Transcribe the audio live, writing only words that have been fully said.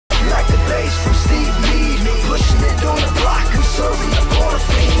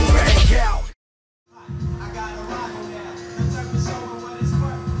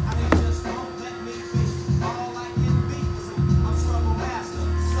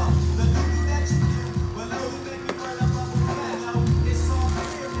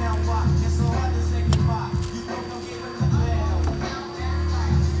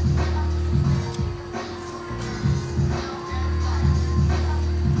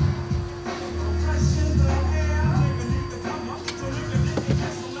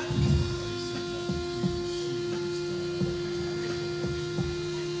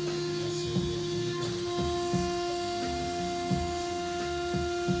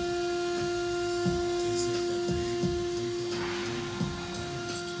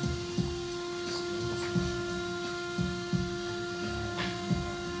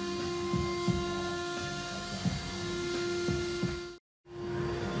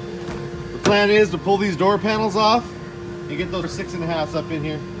plan is to pull these door panels off and get those 6.5s up in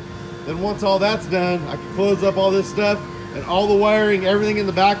here. Then once all that's done, I can close up all this stuff and all the wiring, everything in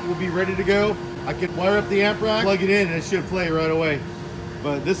the back will be ready to go. I can wire up the amp rack, plug it in, and it should play right away.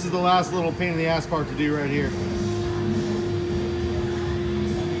 But this is the last little pain in the ass part to do right here.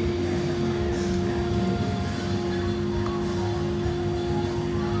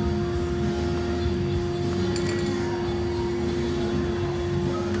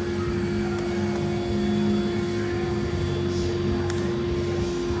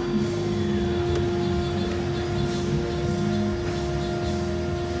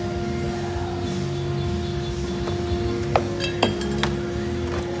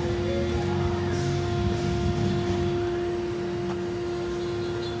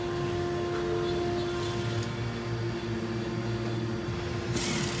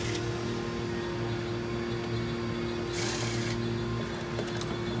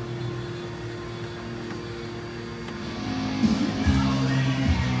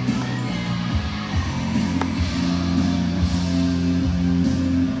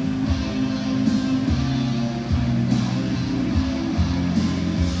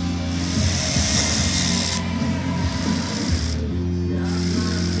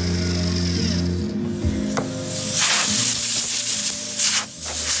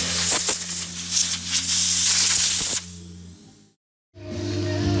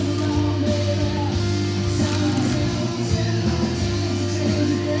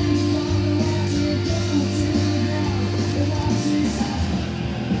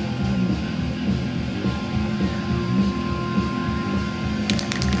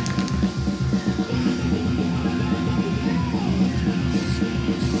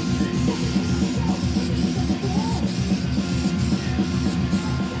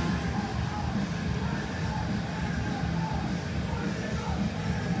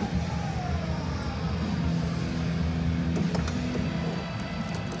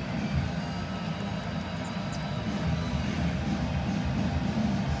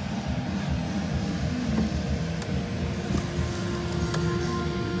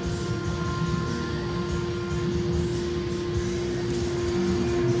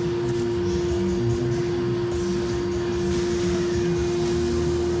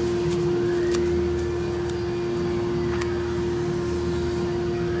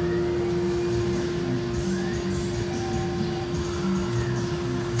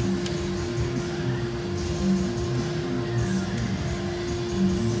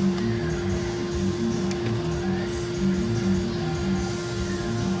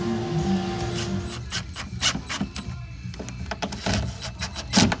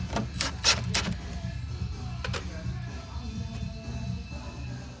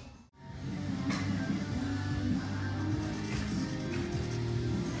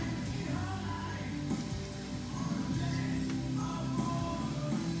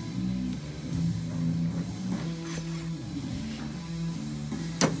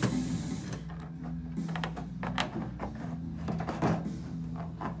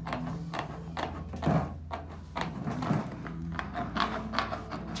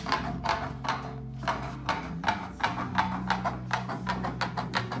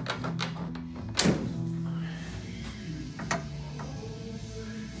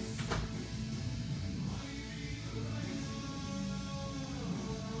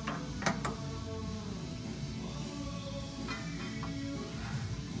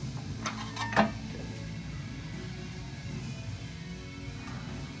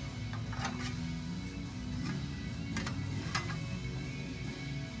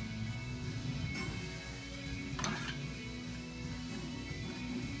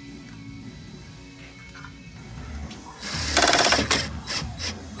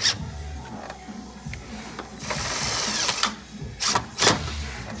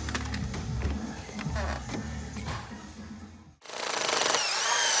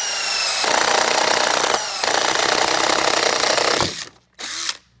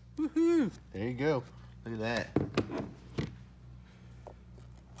 There you go. Look at that.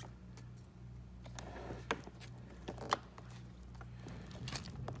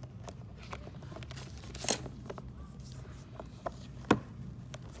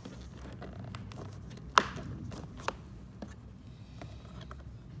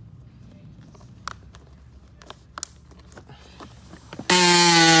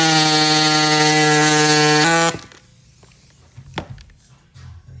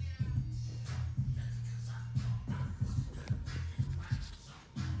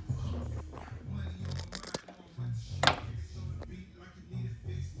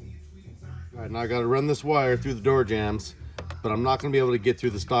 All right, now I got to run this wire through the door jambs. but I'm not gonna be able to get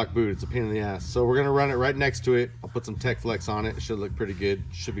through the stock boot. It's a pain in the ass. So we're gonna run it right next to it. I'll put some Tech Flex on it. It should look pretty good.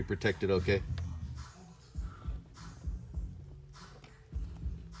 Should be protected okay.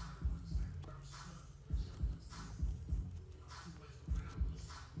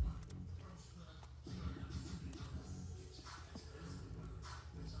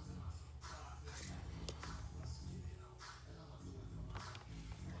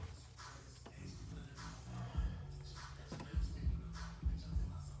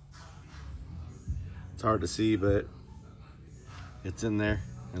 It's hard to see, but it's in there.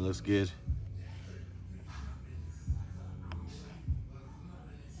 It looks good.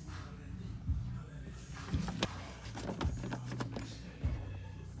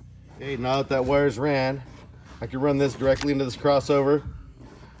 Okay, now that wire's ran, I can run this directly into this crossover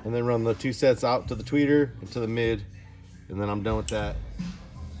and then run the 2 sets out to the tweeter and to the mid, and then I'm done with that.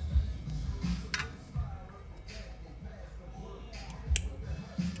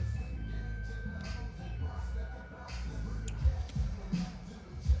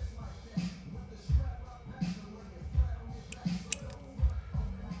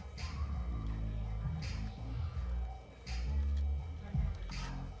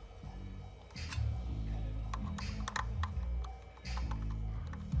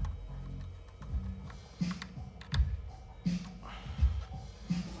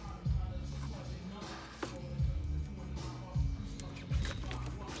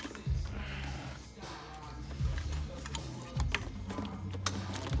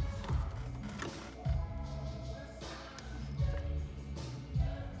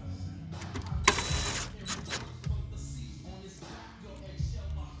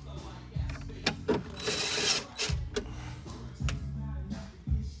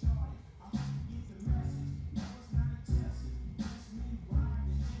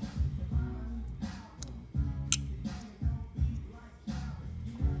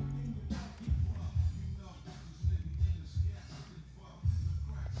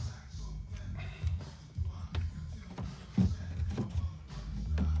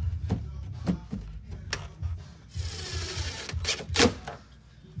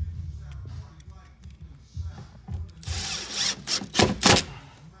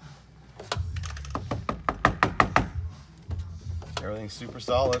 Everything's super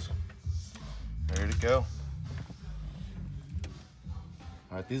solid, ready to go.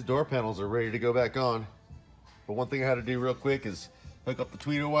 All right, these door panels are ready to go back on. But one thing I had to do real quick is hook up the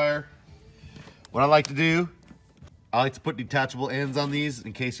tweeter wire. What I like to do, I like to put detachable ends on these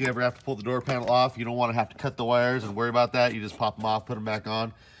in case you ever have to pull the door panel off. You don't want to have to cut the wires and worry about that. You just pop them off, put them back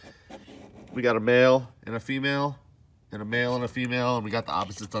on. We got a male and a female, and a male and a female, and we got the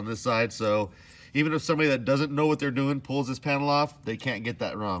opposites on this side. So even if somebody that doesn't know what they're doing pulls this panel off, they can't get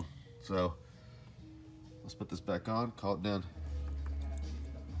that wrong. So let's put this back on, call it done.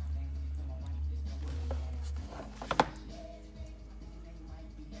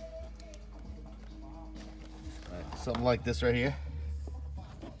 All right, something like this right here.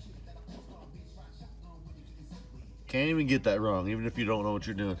 Can't even get that wrong, even if you don't know what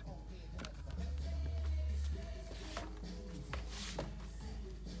you're doing.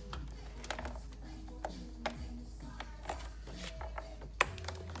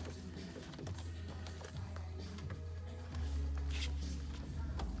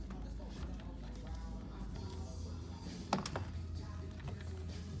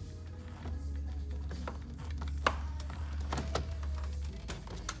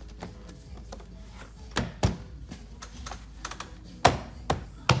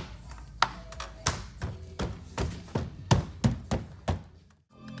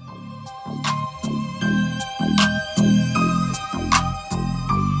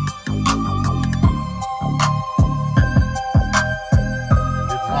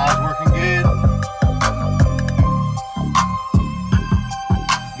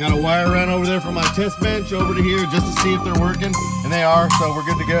 Got a wire run over there from my test bench over to here just to see if they're working, and they are, so we're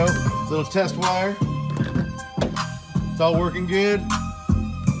good to go. Little test wire. It's all working good.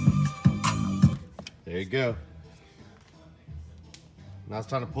 There you go. Now it's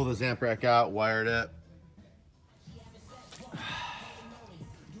time to pull this amp rack out, wire it up.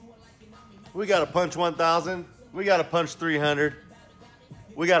 We got a punch 1000. We got a punch 300.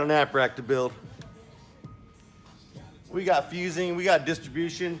 We got an amp rack to build. We got fusing, we got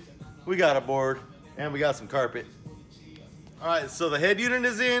distribution, we got a board, and we got some carpet. All right, so the head unit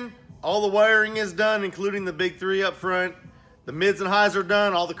is in, all the wiring is done, including the big 3 up front. The mids and highs are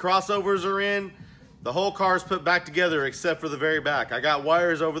done, all the crossovers are in. The whole car is put back together except for the very back. I got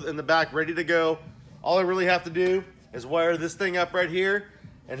wires over in the back ready to go. All I really have to do is wire this thing up right here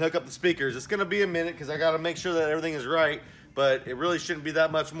and hook up the speakers. It's gonna be a minute because I gotta make sure that everything is right. but it really shouldn't be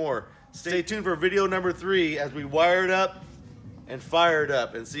that much more. Stay tuned for video number 3 as we wire it up and fire it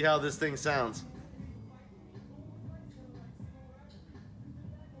up and see how this thing sounds.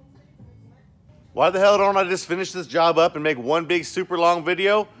 Why the hell don't I just finish this job up and make one big super long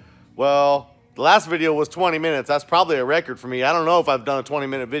video? Well, the last video was 20 minutes. That's probably a record for me. I don't know if I've done a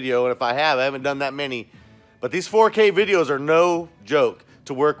 20-minute video, and if I have, I haven't done that many. But these 4K videos are no joke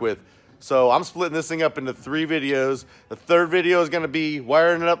to work with. So I'm splitting this thing up into 3 videos. The 3rd video is gonna be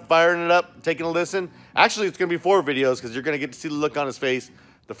wiring it up, firing it up, taking a listen. Actually, it's gonna be 4 videos because you're gonna get to see the look on his face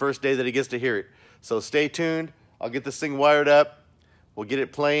the first day that he gets to hear it. So stay tuned. I'll get this thing wired up. We'll get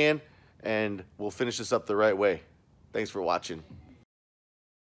it playing, and we'll finish this up the right way. Thanks for watching.